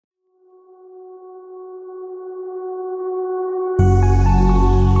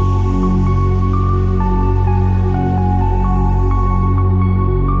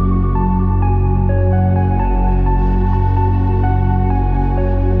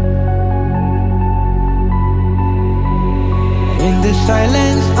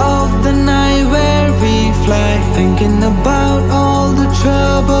thinking about all the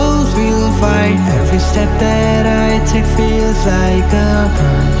troubles we'll fight. Every step that I take feels like a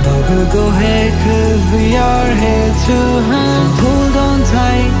brunt, but we'll go ahead 'cause we are here to hunt. So hold on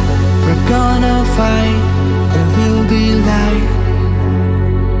tight, we're gonna fight. There will be light.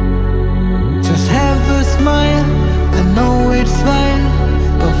 Just have a smile, I know it's fine,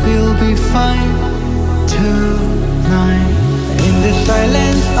 but we'll be fine tonight. In the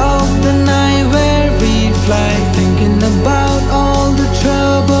silence of the night where we fly, thinking about all the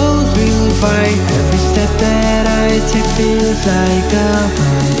troubles we'll fight. Every step that I take feels like a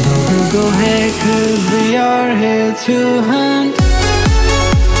brunt, but we'll go ahead 'cause we are here to hunt.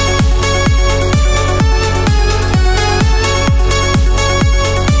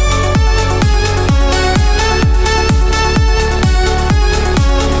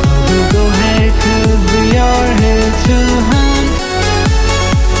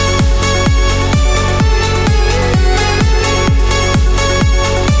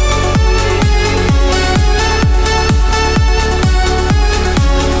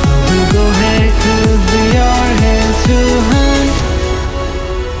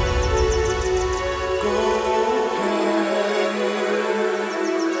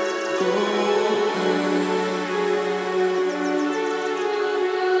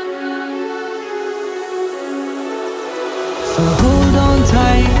 So hold on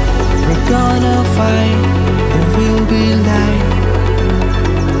tight, we're gonna fight. There will be light.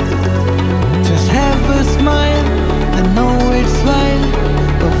 Just have a smile, I know it's fine,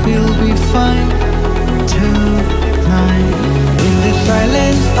 but we'll be fine tonight. In the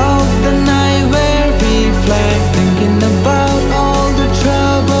silence of the night where we fly, thinking about all the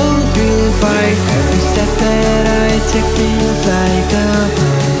troubles we'll fight. Every step that I take feels like a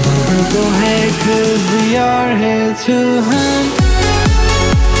brunt, but we'll go ahead 'cause we are here to hunt.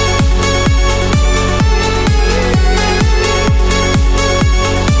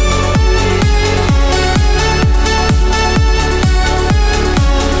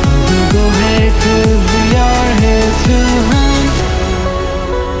 We'll go ahead 'cause we are here to hunt.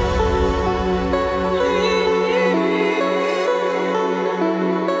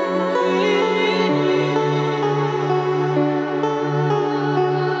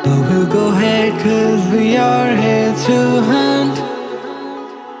 But we'll go ahead 'cause we are here to hunt.